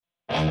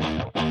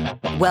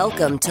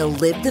Welcome to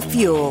Live the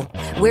Fuel,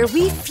 where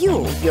we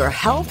fuel your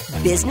health,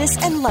 business,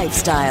 and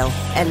lifestyle.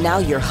 And now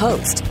your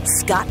host,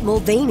 Scott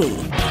Mulvaney.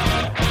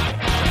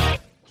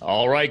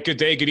 All right. Good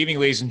day. Good evening,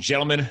 ladies and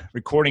gentlemen.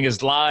 Recording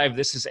is live.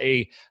 This is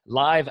a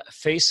live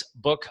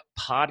Facebook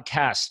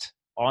podcast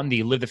on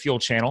the Live the Fuel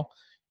channel.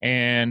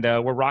 And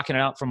we're rocking it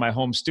out from my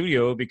home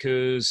studio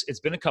because it's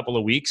been a couple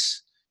of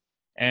weeks.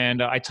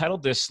 And I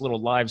titled this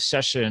little live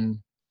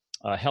session,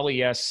 Hell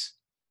Yes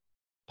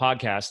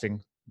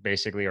Podcasting,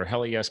 basically, or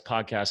Hell Yes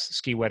Podcast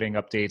Ski Wedding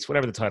Updates,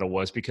 whatever the title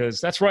was, because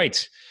that's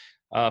right.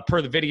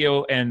 Per the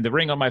video and the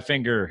ring on my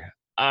finger,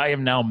 I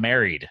am now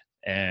married.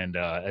 And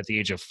at the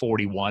age of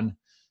 41,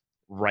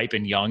 ripe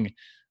and young,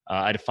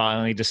 I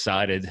finally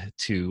decided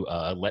to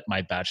let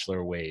my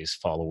bachelor ways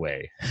fall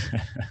away.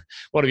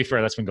 Well, to be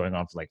fair, that's been going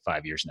on for like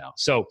 5 years now.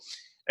 So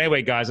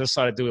anyway, guys, I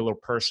decided to do a little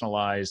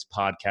personalized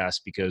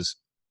podcast because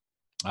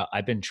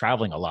I've been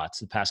traveling a lot.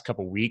 So the past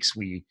couple of weeks,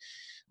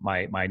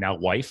 my now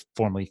wife,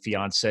 formerly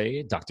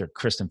fiance, Dr.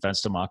 Kristen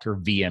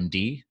Fenstermacher,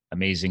 VMD,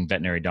 amazing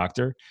veterinary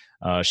doctor,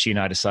 she and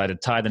I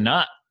decided to tie the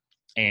knot.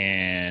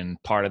 And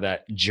part of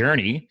that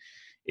journey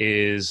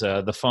is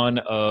the fun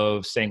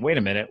of saying, wait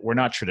a minute, we're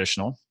not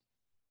traditional.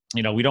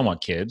 You know, we don't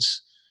want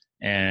kids.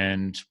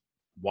 And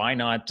why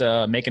not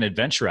make an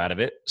adventure out of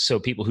it so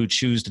people who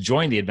choose to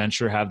join the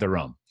adventure have their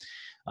own?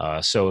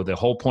 So the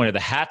whole point of the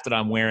hat that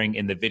I'm wearing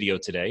in the video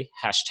today,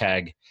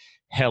 hashtag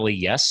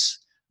HellyYes,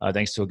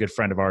 thanks to a good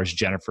friend of ours,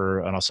 Jennifer,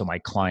 and also my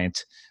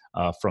client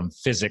from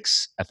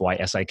Physics,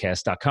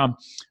 FYSICast.com.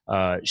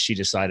 She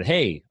decided,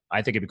 hey,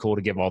 I think it'd be cool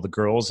to give all the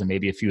girls and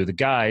maybe a few of the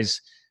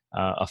guys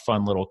a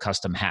fun little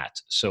custom hat.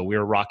 So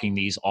we're rocking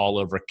these all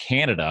over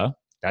Canada.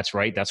 That's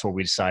right. That's where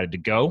we decided to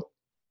go.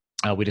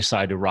 We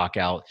decided to rock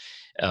out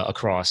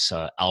across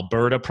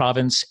Alberta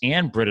province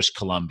and British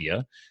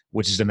Columbia,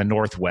 which is in the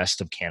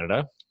northwest of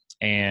Canada,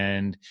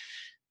 and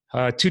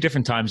 2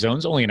 different time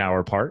zones, only an hour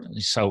apart.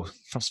 So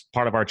first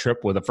part of our trip,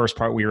 well, the first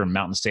part we were in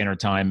Mountain Standard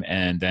Time,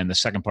 and then the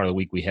second part of the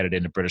week we headed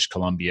into British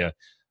Columbia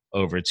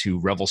over to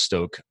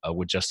Revelstoke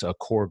with just a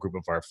core group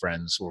of our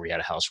friends where we had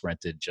a house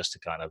rented just to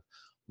kind of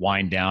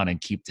wind down and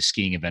keep the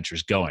skiing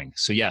adventures going.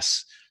 So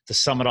yes, to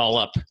sum it all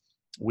up,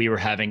 we were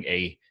having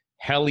a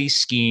heli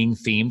skiing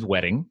themed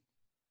wedding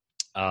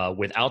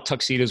without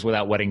tuxedos,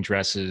 without wedding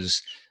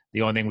dresses.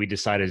 The only thing we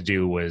decided to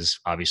do was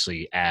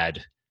obviously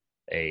add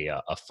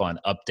a fun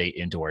update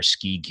into our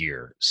ski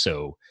gear.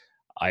 So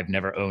I've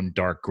never owned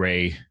dark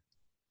gray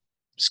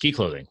ski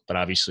clothing, but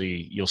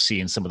obviously you'll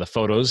see in some of the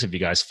photos, if you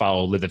guys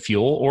follow Live the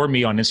Fuel or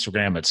me on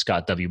Instagram at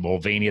Scott W.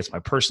 Mulvaney, it's my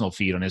personal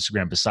feed on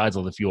Instagram besides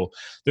Live the Fuel.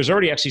 There's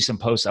already actually some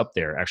posts up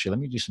there. Actually, let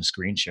me do some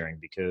screen sharing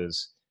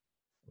because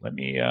let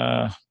me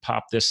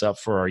pop this up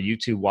for our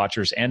YouTube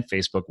watchers and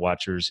Facebook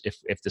watchers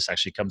if this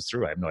actually comes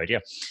through. I have no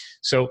idea.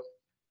 So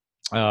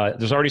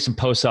there's already some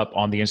posts up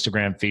on the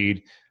Instagram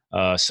feed,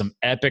 some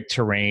epic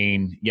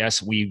terrain. Yes,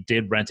 we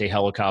did rent a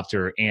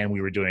helicopter and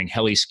we were doing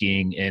heli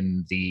skiing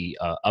in the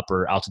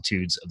upper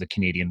altitudes of the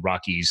Canadian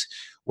Rockies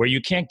where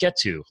you can't get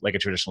to like a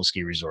traditional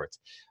ski resort.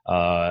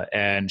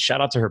 And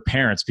shout out to her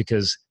parents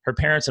because her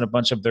parents and a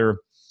bunch of their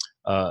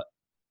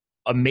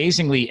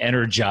amazingly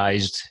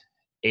energized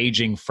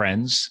aging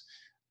friends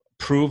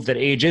prove that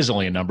age is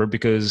only a number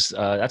because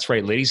that's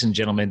right, ladies and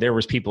gentlemen, there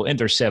was people in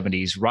their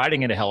 70s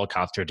riding in a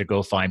helicopter to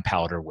go find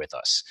powder with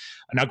us.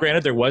 Now,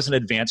 granted, there was an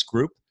advanced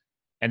group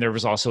and there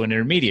was also an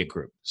intermediate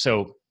group.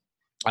 So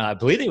I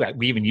believe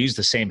we even used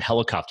the same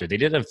helicopter. They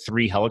did have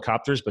 3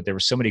 helicopters, but there were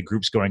so many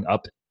groups going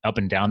up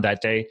and down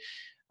that day.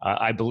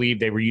 I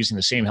believe they were using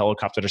the same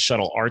helicopter to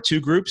shuttle our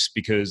 2 groups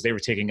because they were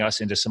taking us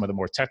into some of the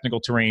more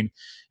technical terrain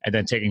and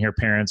then taking her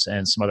parents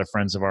and some other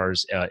friends of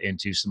ours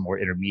into some more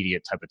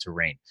intermediate type of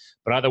terrain.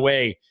 But either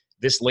way,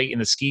 this late in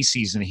the ski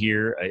season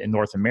here in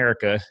North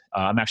America,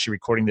 I'm actually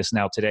recording this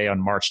now today on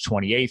March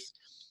 28th.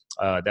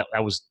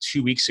 That was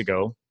 2 weeks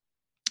ago.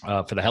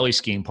 For the heli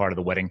skiing part of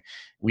the wedding,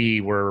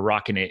 we were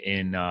rocking it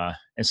in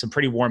some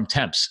pretty warm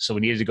temps. So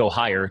we needed to go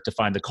higher to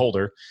find the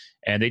colder.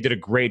 And they did a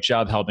great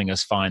job helping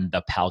us find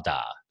the powder.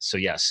 So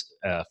yes,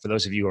 for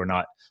those of you who are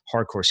not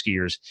hardcore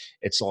skiers,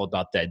 it's all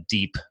about that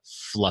deep,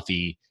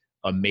 fluffy,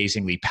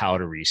 amazingly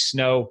powdery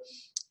snow.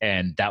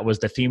 And that was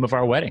the theme of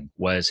our wedding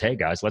was, hey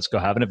guys, let's go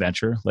have an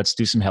adventure. Let's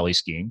do some heli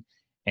skiing.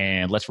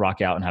 And let's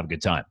rock out and have a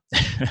good time.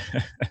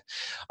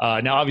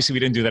 Now, obviously, we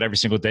didn't do that every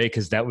single day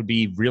because that would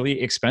be really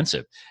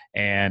expensive.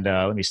 And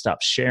let me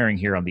stop sharing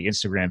here on the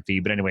Instagram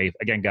feed. But anyway,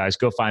 again, guys,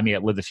 go find me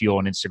at Live the Fuel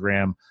on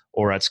Instagram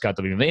or at Scott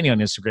W. Mulvaney on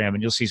Instagram,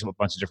 and you'll see a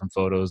bunch of different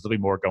photos. There'll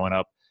be more going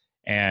up.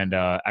 And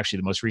actually,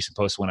 the most recent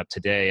post went up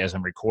today as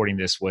I'm recording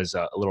this was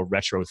a little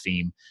retro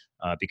theme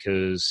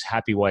because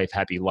happy wife,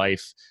 happy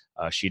life.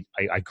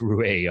 I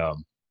grew a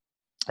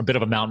bit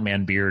of a mountain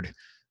man beard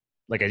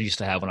like I used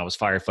to have when I was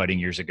firefighting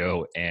years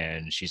ago.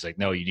 And she's like,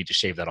 no, you need to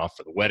shave that off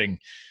for the wedding.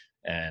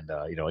 And,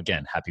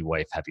 again, happy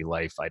wife, happy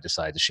life. I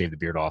decided to shave the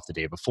beard off the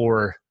day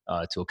before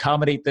to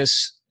accommodate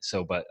this.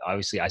 So, but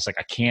obviously I was like,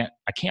 I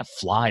can't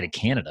fly to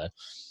Canada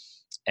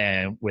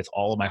and with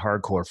all of my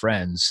hardcore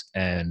friends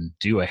and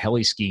do a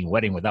heli skiing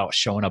wedding without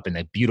showing up in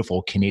the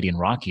beautiful Canadian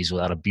Rockies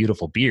without a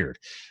beautiful beard.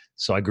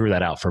 So I grew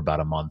that out for about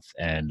a month,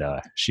 and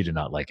she did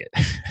not like it.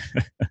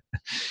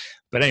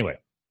 But anyway,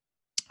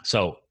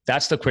 so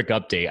that's the quick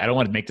update. I don't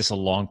want to make this a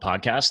long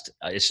podcast.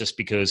 It's just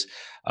because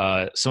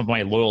some of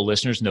my loyal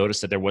listeners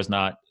noticed that there was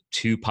not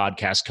 2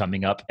 podcasts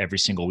coming up every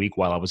single week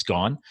while I was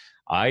gone.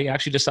 I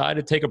actually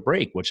decided to take a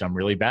break, which I'm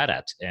really bad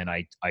at. And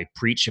I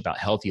preach about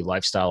healthy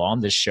lifestyle on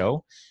this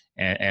show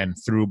and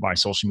through my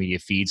social media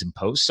feeds and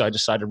posts. So I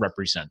decided to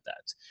represent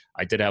that.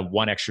 I did have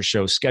 1 extra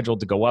show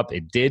scheduled to go up.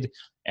 It did.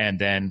 And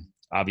then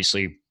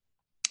obviously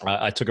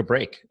I took a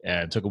break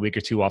and took a week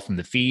or 2 off from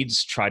the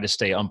feeds, tried to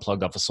stay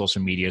unplugged off of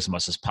social media as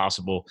much as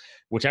possible,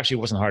 which actually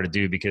wasn't hard to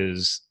do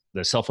because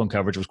the cell phone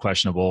coverage was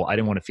questionable. I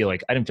didn't feel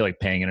like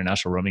paying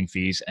international roaming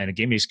fees, and it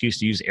gave me an excuse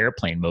to use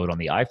airplane mode on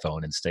the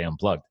iPhone and stay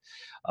unplugged.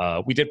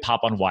 We did pop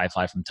on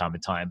Wi-Fi from time to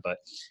time, but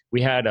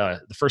we had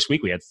the first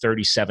week we had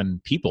 37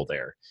 people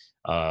there.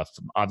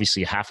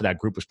 Obviously, half of that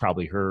group was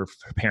probably her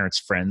parents'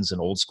 friends and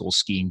old school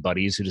skiing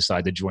buddies who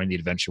decided to join the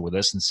adventure with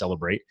us and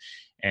celebrate.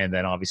 And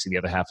then obviously the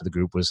other half of the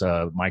group was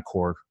my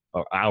core,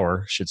 or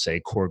our, should say,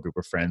 core group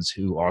of friends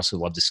who also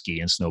love to ski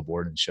and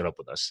snowboard and showed up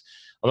with us.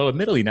 Although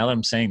admittedly, now that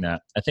I'm saying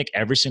that, I think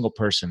every single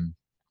person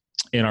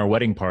in our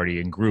wedding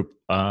party and group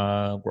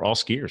were all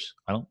skiers.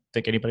 I don't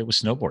think anybody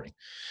was snowboarding.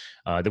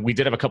 We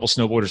did have a couple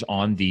snowboarders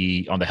on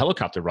the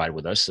helicopter ride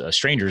with us,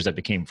 strangers that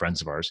became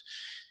friends of ours.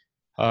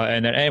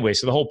 And then anyway,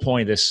 so the whole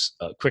point of this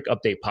quick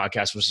update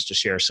podcast was just to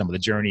share some of the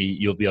journey.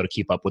 You'll be able to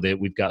keep up with it.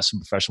 We've got some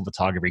professional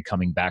photography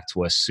coming back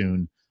to us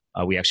soon.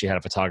 We actually had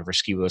a photographer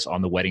ski with us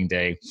on the wedding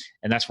day.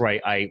 And that's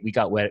right. We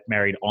got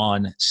married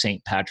on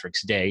St.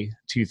 Patrick's Day,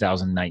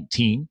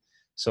 2019.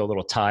 So a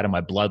little tie to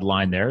my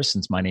bloodline there,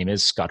 since my name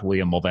is Scott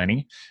William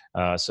Mulvaney.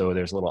 So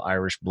there's a little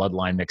Irish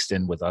bloodline mixed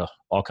in with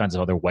all kinds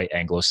of other white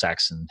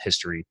Anglo-Saxon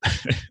history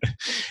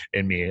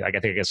in me. I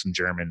think I got some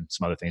German,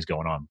 some other things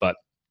going on. But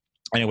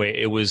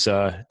anyway, it was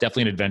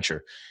definitely an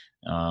adventure.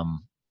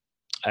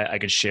 I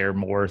could share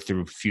more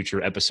through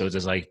future episodes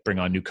as I bring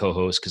on new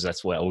co-hosts, because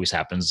that's what always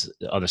happens.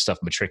 Other stuff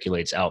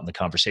matriculates out in the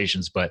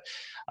conversations. But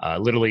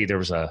literally there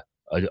was a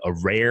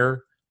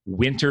rare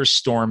winter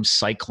storm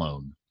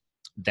cyclone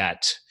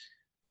that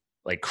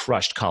like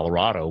crushed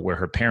Colorado, where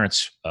her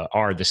parents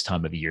are this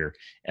time of year.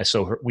 And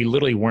so we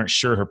literally weren't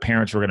sure her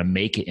parents were going to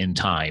make it in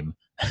time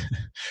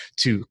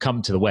to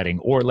come to the wedding,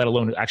 or let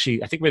alone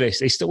actually, I think they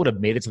still would have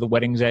made it to the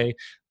wedding day,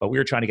 but we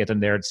were trying to get them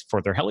there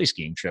for their heli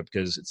skiing trip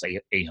because it's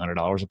like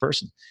 $800 a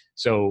person.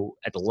 So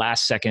at the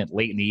last second,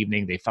 late in the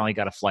evening, they finally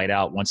got a flight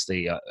out once I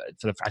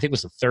think it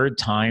was the 3rd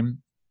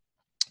time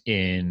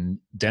in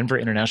Denver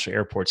International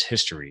Airport's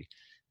history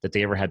that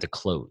they ever had to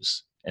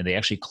close. And they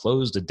actually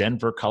closed the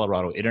Denver,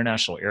 Colorado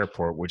International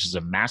Airport, which is a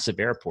massive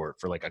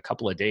airport, for like a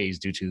couple of days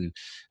due to,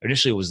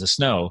 initially it was the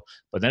snow,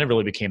 but then it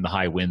really became the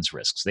high winds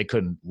risks. They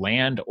couldn't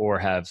land or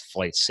have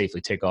flights safely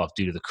take off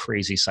due to the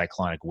crazy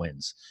cyclonic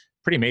winds.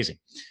 Pretty amazing.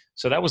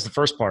 So that was the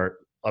first part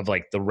of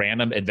like the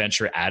random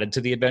adventure added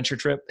to the adventure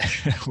trip.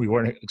 We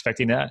weren't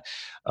expecting that.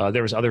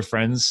 There was other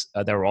friends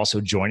that were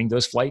also joining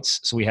those flights.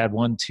 So we had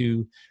 1,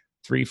 2,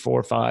 3,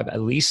 4, 5,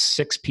 at least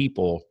 6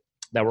 people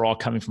that were all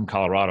coming from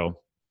Colorado.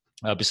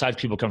 Besides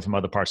people come from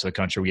other parts of the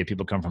country, we had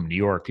people come from New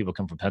York, people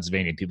come from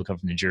Pennsylvania, people come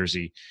from New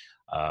Jersey.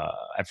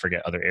 I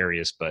forget other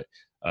areas, but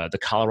the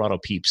Colorado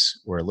peeps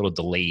were a little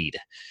delayed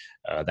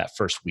that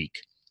first week.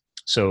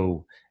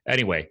 So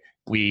anyway,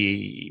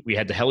 we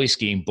had the heli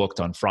skiing booked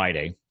on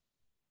Friday.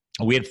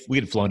 We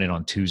had flown in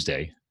on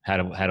Tuesday, had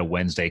a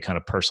Wednesday kind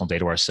of personal day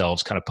to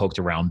ourselves, kind of poked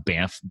around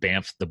Banff.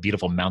 Banff, the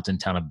beautiful mountain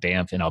town of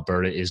Banff in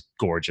Alberta, is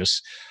gorgeous.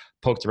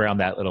 Poked around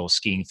that little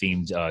skiing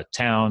themed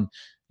town.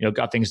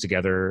 Got things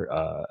together.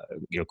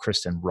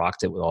 Kristen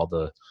rocked it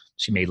with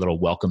she made little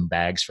welcome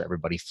bags for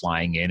everybody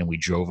flying in, and we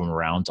drove them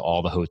around to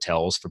all the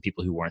hotels for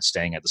people who weren't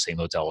staying at the same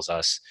hotel as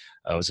us.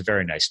 It was a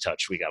very nice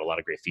touch. We got a lot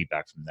of great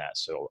feedback from that.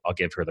 So I'll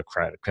give her the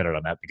credit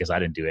on that, because I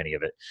didn't do any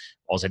of it.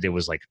 All I did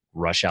was like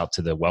rush out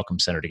to the welcome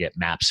center to get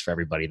maps for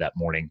everybody that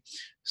morning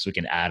so we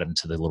can add them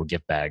to the little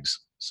gift bags.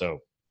 So,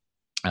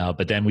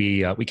 but then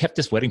we kept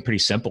this wedding pretty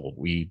simple.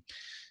 We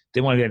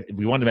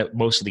wanted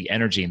most of the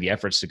energy and the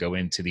efforts to go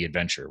into the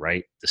adventure,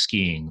 right? The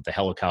skiing, the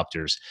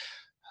helicopters,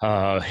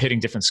 hitting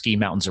different ski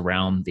mountains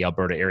around the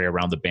Alberta area,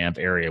 around the Banff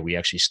area. We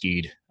actually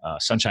skied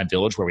Sunshine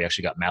Village, where we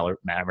actually got married.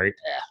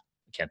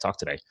 I can't talk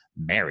today.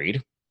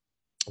 Married.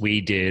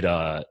 We did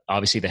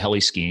obviously the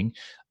heli skiing,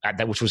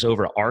 which was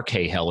over RK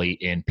Heli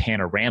in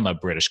Panorama,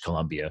 British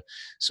Columbia.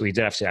 So we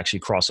did have to actually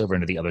cross over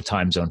into the other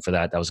time zone for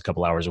that. That was a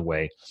couple hours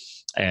away.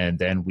 And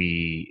then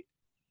we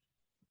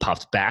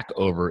popped back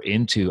over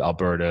into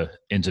Alberta,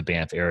 into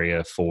Banff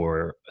area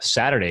for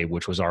Saturday,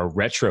 which was our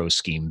retro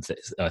scheme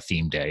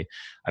theme day.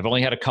 I've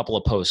only had a couple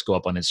of posts go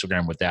up on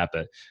Instagram with that,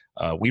 but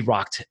we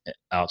rocked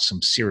out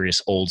some serious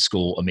old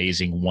school,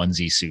 amazing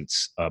onesie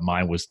suits.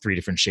 Mine was 3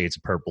 different shades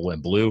of purple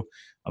and blue.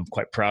 I'm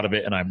quite proud of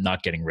it, and I'm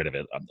not getting rid of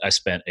it. I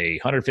spent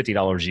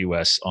 $150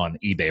 US on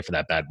eBay for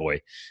that bad boy.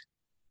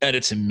 and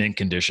it's in mint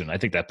condition. I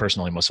think that person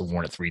only must have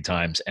worn it 3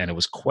 times, and it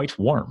was quite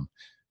warm.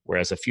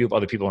 Whereas a few of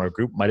other people in our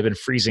group might have been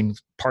freezing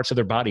parts of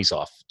their bodies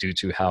off due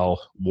to how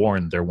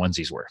worn their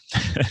onesies were.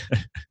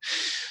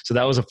 So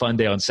that was a fun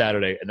day on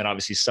Saturday. And then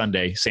obviously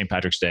Sunday, St.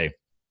 Patrick's Day,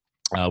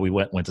 we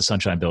went to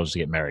Sunshine Village to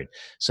get married.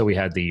 So we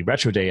had the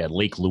retro day at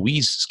Lake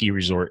Louise Ski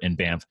Resort in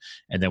Banff.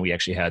 And then we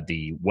actually had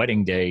the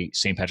wedding day,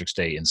 St. Patrick's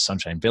Day in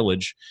Sunshine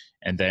Village.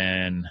 And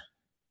then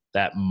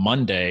that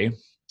Monday,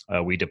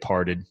 we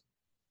departed.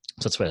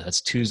 So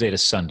that's Tuesday to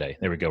Sunday.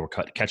 There we go. We're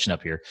catching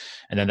up here.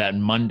 And then that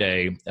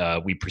Monday,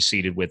 we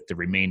proceeded with the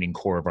remaining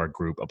core of our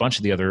group. A bunch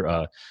of the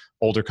other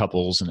older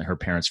couples and her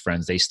parents'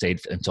 friends, they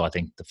stayed until I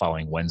think the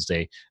following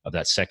Wednesday of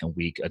that second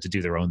week to do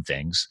their own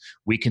things.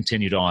 We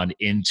continued on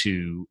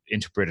into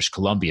British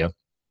Columbia.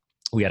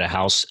 We had a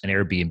house, an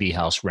Airbnb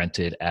house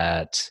rented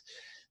at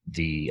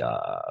the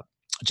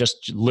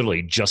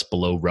literally just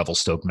below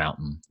Revelstoke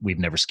Mountain. We've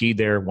never skied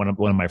there. One of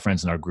my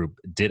friends in our group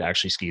did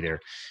actually ski there.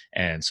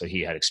 And so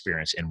he had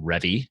experience in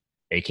Revi,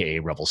 AKA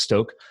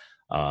Revelstoke.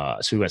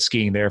 So we went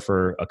skiing there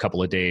for a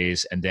couple of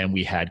days. And then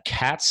we had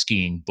cat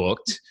skiing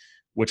booked,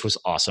 which was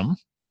awesome.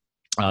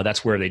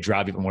 That's where they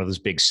drive even one of those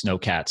big snow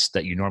cats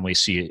that you normally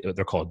see.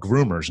 They're called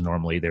groomers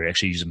normally. They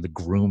actually use them to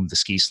groom the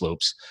ski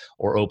slopes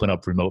or open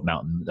up remote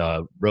mountain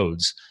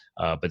roads.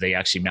 But they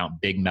actually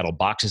mount big metal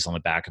boxes on the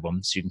back of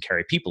them so you can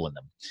carry people in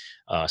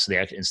them. So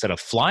they instead of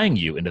flying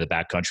you into the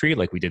backcountry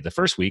like we did the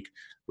first week,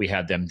 we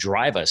had them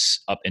drive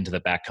us up into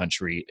the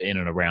backcountry in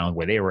and around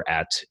where they were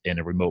at in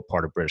a remote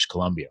part of British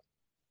Columbia.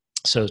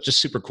 So it's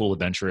just super cool,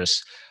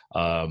 adventurous.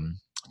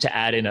 To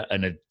add in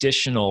an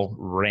additional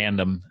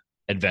random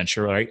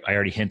adventure, right? I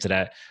already hinted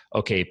at,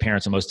 okay,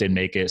 parents almost didn't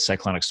make it,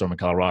 cyclonic storm in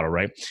Colorado,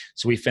 right?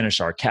 So we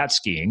finished our cat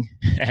skiing,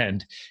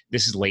 and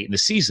this is late in the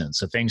season.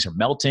 So things are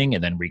melting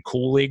and then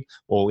recooling.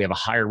 Well, we have a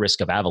higher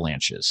risk of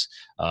avalanches.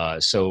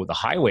 So the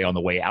highway on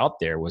the way out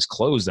there was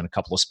closed in a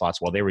couple of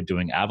spots while they were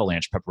doing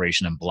avalanche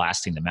preparation and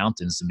blasting the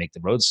mountains to make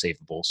the roads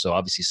savable. So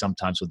obviously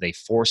sometimes when they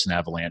force an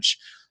avalanche,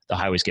 the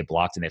highways get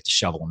blocked and they have to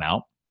shovel them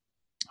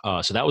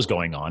out. So that was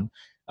going on.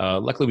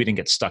 Luckily, we didn't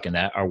get stuck in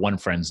that. Our one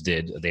friends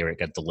did. They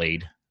got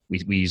delayed.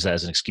 We use that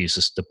as an excuse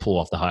to pull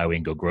off the highway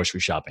and go grocery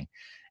shopping.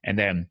 And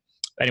then,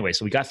 anyway,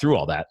 so we got through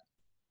all that.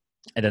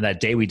 And then that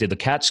day we did the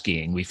cat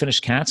skiing. We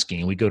finished cat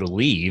skiing. We go to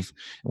leave,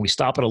 and we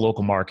stop at a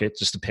local market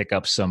just to pick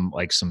up some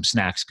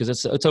snacks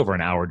because it's over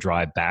an hour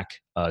drive back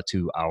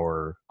to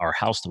our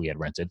house that we had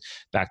rented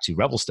back to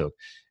Revelstoke.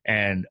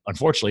 And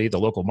unfortunately, the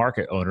local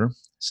market owner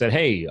said,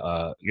 "Hey,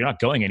 you're not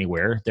going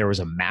anywhere. There was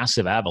a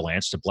massive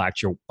avalanche that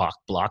blocked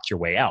your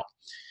way out."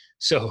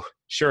 So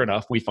sure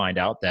enough, we find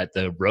out that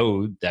the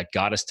road that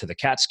got us to the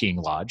cat skiing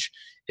lodge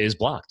is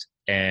blocked,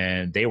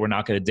 and they were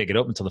not going to dig it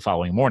open until the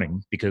following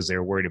morning because they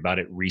were worried about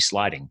it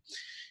resliding.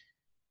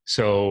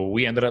 So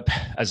we ended up,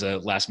 as a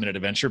last minute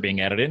adventure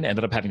being added in,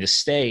 ended up having to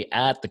stay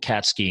at the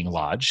cat skiing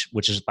lodge,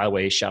 which is, by the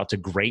way, shout out to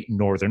Great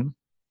Northern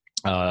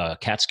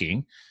Cat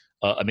Skiing.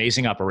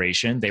 Amazing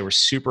operation. They were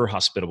super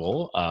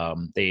hospitable.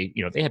 They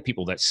had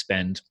people that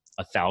spend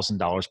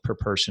 $1,000 per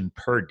person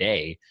per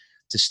day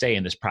to stay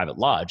in this private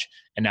lodge.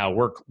 And now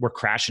we're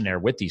crashing there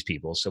with these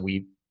people. So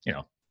we're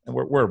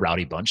a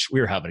rowdy bunch.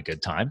 We were having a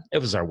good time. It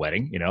was our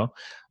wedding,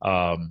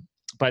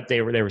 but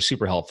they were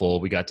super helpful.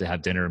 We got to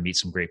have dinner and meet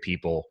some great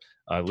people.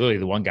 Literally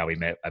the one guy we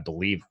met, I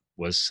believe,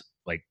 was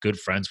like good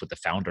friends with the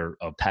founder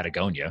of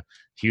Patagonia,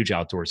 huge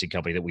outdoorsy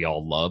company that we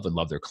all love and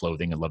love their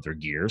clothing and love their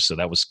gear. So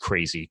that was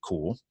crazy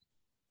cool.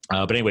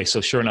 But anyway,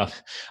 so sure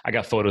enough, I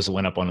got photos that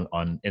went up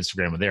on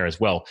Instagram there as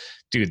well.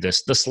 Dude, the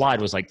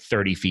slide was like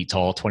 30 feet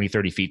tall, 20,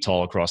 30 feet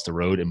tall across the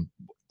road. And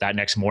that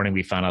next morning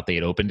we found out they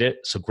had opened it.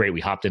 So great. We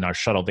hopped in our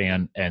shuttle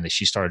van and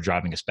she started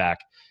driving us back,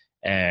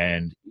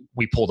 and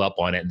we pulled up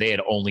on it, and they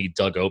had only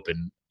dug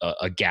open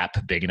a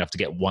gap big enough to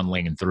get one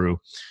lane through.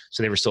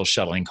 So they were still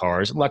shuttling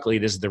cars. And luckily,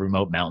 this is the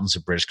remote mountains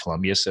of British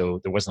Columbia,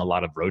 so there wasn't a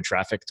lot of road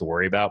traffic to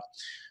worry about.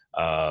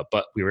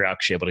 But we were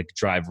actually able to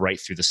drive right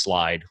through the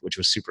slide, which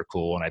was super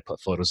cool. And I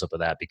put photos up of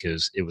that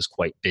because it was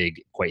quite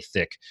big, quite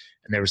thick.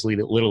 And there was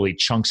literally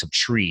chunks of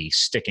tree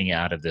sticking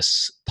out of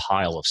this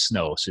pile of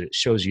snow. So it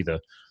shows you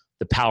the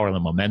power and the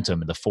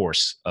momentum and the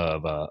force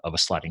of a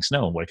sliding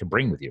snow and what it can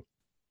bring with you.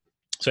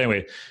 So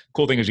anyway,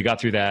 cool thing is we got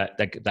through that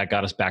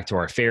got us back to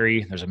our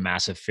ferry. There's a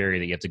massive ferry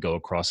that you have to go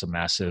across a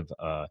massive,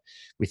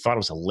 we thought it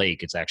was a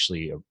lake. It's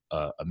actually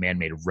a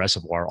man-made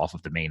reservoir off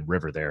of the main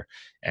river there.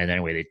 And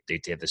anyway, they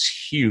have this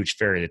huge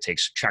ferry that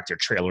takes tractor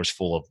trailers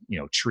full of,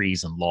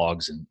 trees and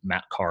logs and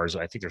mat cars.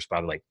 I think there's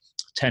probably like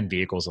 10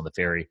 vehicles on the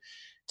ferry.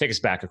 Take us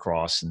back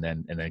across and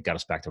then got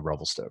us back to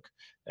Revelstoke.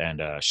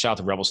 And shout out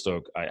to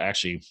Revelstoke. I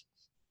actually,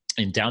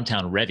 in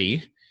downtown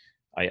Revi,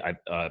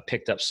 I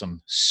picked up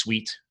some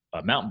sweet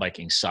mountain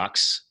biking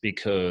socks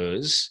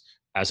because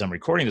as I'm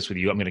recording this with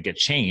you, I'm going to get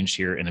changed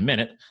here in a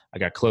minute. I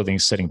got clothing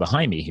sitting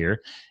behind me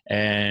here,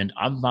 and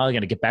I'm probably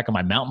going to get back on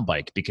my mountain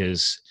bike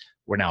because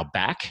we're now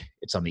back.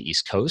 It's on the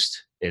East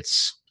Coast.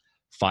 It's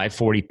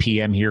 5:40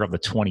 p.m. here on the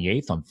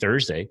 28th on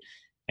Thursday,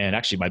 And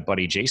actually, my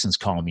buddy Jason's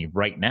calling me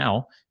right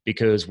now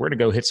because we're going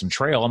to go hit some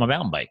trail on my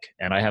mountain bike.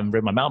 And I haven't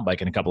ridden my mountain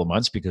bike in a couple of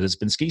months because it's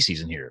been ski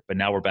season here. But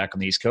now we're back on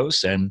the East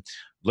Coast, and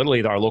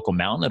literally our local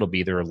mountain, it'll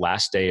be their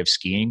last day of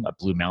skiing up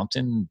Blue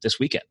Mountain this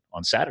weekend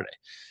on Saturday.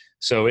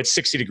 So it's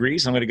 60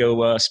 degrees. I'm going to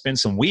go spin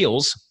some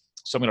wheels.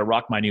 So I'm going to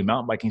rock my new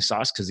mountain biking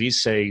socks because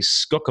these say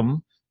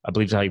Skookum, I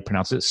believe is how you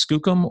pronounce it,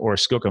 Skookum or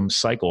Skookum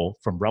Cycle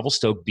from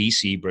Revelstoke,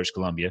 BC, British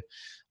Columbia.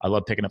 I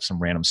love picking up some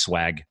random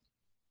swag.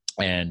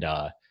 And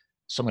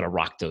so I'm going to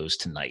rock those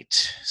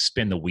tonight,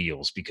 spin the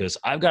wheels, because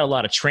I've got a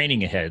lot of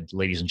training ahead,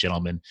 ladies and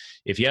gentlemen.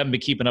 If you haven't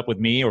been keeping up with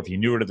me, or if you're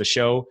newer to the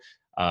show,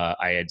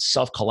 I had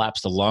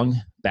self-collapsed a lung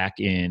back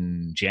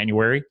in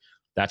January.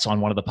 That's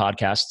on one of the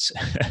podcasts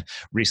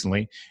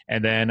recently.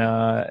 And then,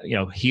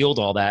 healed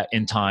all that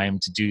in time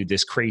to do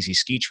this crazy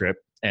ski trip.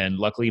 And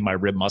luckily my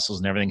rib muscles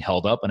and everything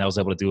held up, and I was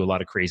able to do a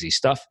lot of crazy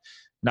stuff.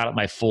 Not at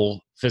my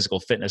full physical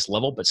fitness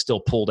level, but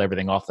still pulled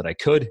everything off that I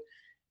could.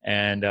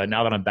 And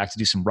now that I'm back to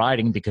do some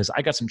riding, because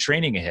I got some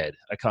training ahead.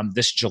 I come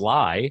this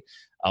July,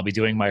 I'll be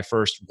doing my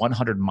first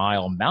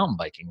 100-mile mountain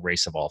biking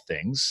race of all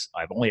things.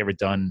 I've only ever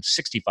done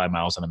 65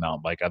 miles on a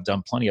mountain bike. I've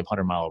done plenty of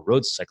 100-mile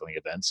road cycling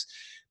events.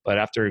 But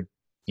after,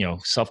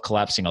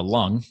 self-collapsing a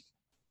lung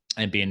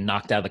and being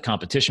knocked out of the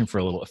competition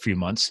for a few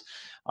months,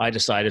 I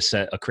decided to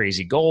set a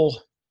crazy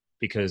goal,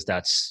 because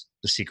that's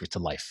the secret to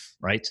life,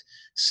 right?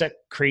 Set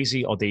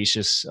crazy,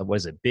 audacious,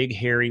 big,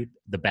 hairy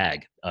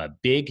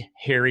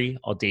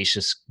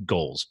audacious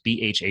goals,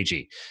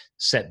 BHAG.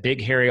 Set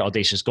big, hairy,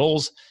 audacious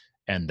goals.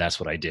 And that's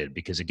what I did,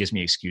 because it gives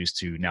me an excuse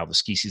to, now the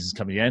ski season's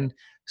coming in,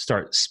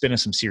 start spinning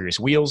some serious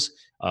wheels.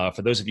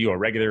 For those of you who are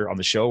regular on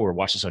the show or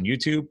watch us on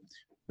YouTube,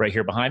 right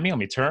here behind me, let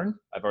me turn.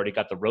 I've already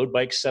got the road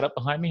bike set up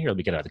behind me here. Let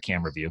me get out of the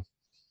camera view.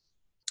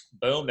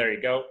 Boom, there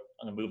you go.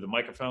 I'm gonna move the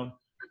microphone.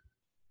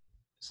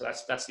 So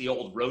that's the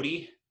old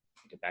roadie.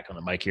 Get back on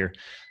the mic here.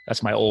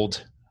 That's my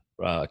old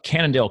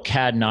Cannondale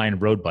CAD 9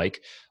 road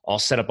bike, all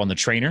set up on the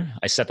trainer.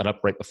 I set that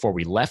up right before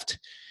we left,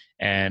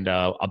 and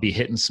I'll be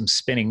hitting some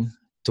spinning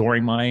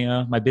during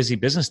my busy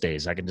business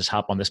days. I can just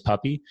hop on this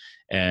puppy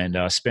and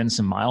spin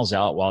some miles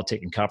out while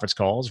taking conference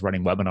calls,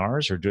 running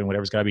webinars, or doing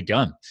whatever's got to be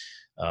done.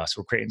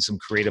 So we're creating some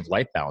creative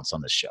life balance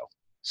on this show.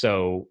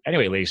 So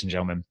anyway, ladies and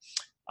gentlemen,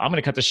 I'm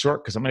going to cut this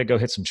short because I'm going to go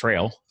hit some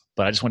trail,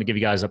 but I just want to give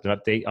you guys an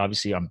update.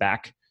 Obviously, I'm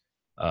back.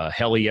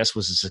 Hell Yes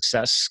was a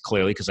success,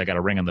 clearly, because I got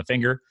a ring on the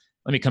finger.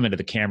 Let me come into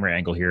the camera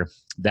angle here.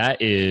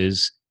 That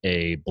is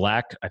a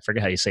black, I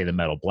forget how you say the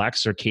metal, black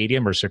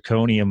zirconium or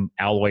zirconium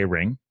alloy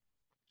ring.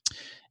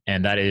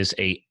 And that is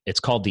it's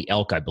called the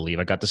Elk, I believe.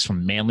 I got this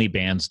from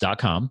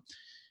manlybands.com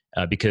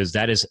because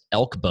that is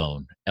elk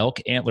bone,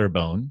 elk antler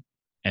bone.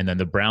 And then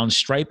the brown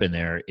stripe in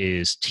there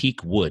is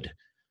teak wood.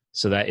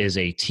 So that is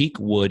a teak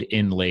wood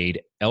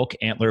inlaid elk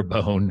antler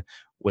bone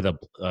with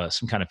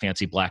some kind of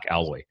fancy black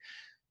alloy.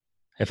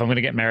 If I'm going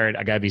to get married,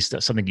 I got to be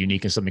something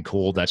unique and something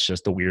cool. That's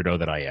just the weirdo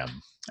that I am.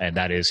 And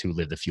that is who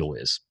Live the Fuel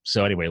is.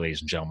 So anyway,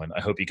 ladies and gentlemen,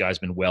 I hope you guys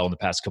have been well in the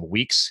past couple of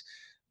weeks.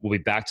 We'll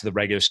be back to the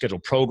regular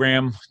scheduled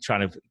program,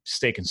 trying to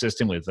stay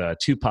consistent with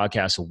 2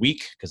 podcasts a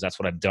week, because that's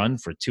what I've done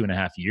for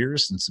 2.5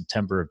 years since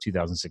September of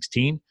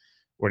 2016.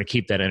 We're going to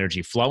keep that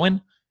energy flowing.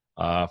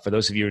 For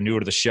those of you who are newer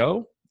to the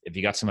show, if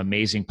you got some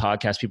amazing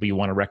podcast people you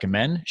want to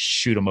recommend,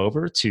 shoot them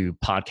over to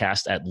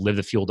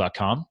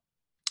podcast@livethefuel.com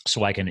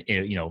so I can,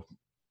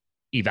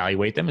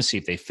 evaluate them and see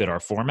if they fit our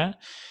format.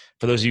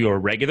 For those of you who are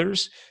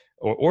regulars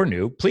or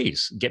new,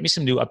 please get me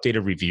some new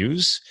updated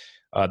reviews.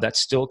 That's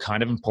still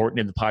kind of important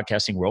in the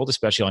podcasting world,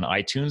 especially on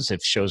iTunes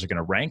if shows are going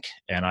to rank.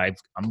 And I'm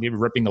going to be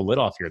ripping the lid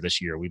off here this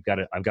year.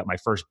 I've got my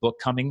first book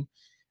coming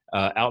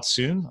out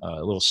soon, a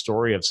little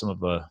story of some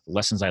of the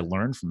lessons I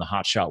learned from the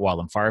hotshot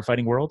wildland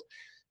firefighting world.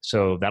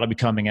 So that'll be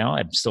coming out.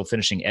 I'm still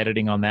finishing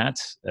editing on that.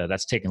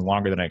 That's taken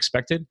longer than I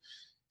expected.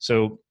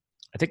 So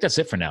I think that's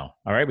it for now.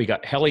 All right. We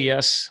got Hell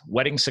Yes,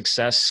 wedding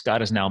success.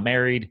 Scott is now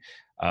married.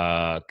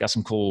 Got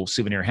some cool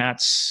souvenir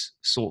hats,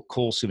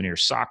 cool souvenir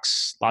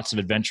socks, lots of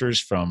adventures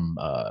from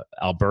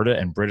Alberta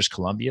and British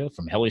Columbia,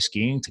 from heli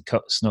skiing to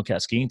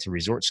snowcat skiing to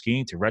resort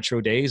skiing to retro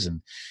days. And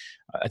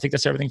I think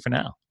that's everything for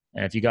now.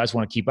 And if you guys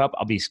want to keep up,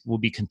 we'll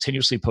be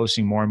continuously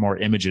posting more and more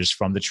images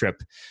from the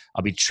trip.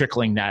 I'll be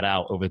trickling that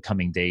out over the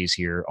coming days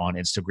here on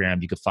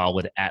Instagram. You can follow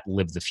it at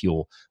Live the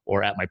Fuel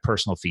or at my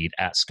personal feed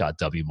at Scott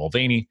W.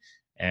 Mulvaney.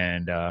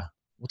 And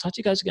we'll talk to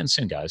you guys again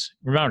soon, guys.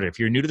 Remember, if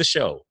you're new to the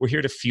show, we're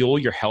here to fuel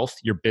your health,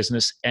 your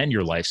business, and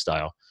your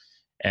lifestyle.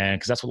 And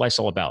because that's what life's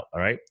all about,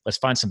 all right? Let's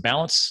find some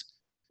balance,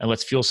 and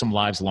let's fuel some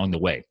lives along the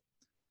way.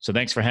 So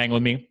thanks for hanging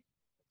with me,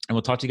 and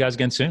we'll talk to you guys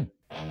again soon.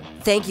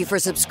 Thank you for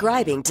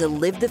subscribing to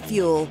Live the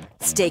Fuel.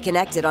 Stay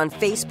connected on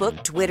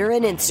Facebook, Twitter,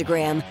 and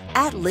Instagram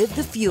at Live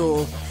the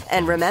Fuel.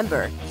 And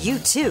remember, you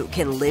too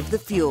can live the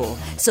fuel.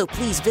 So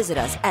please visit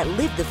us at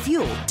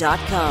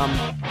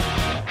livethefuel.com.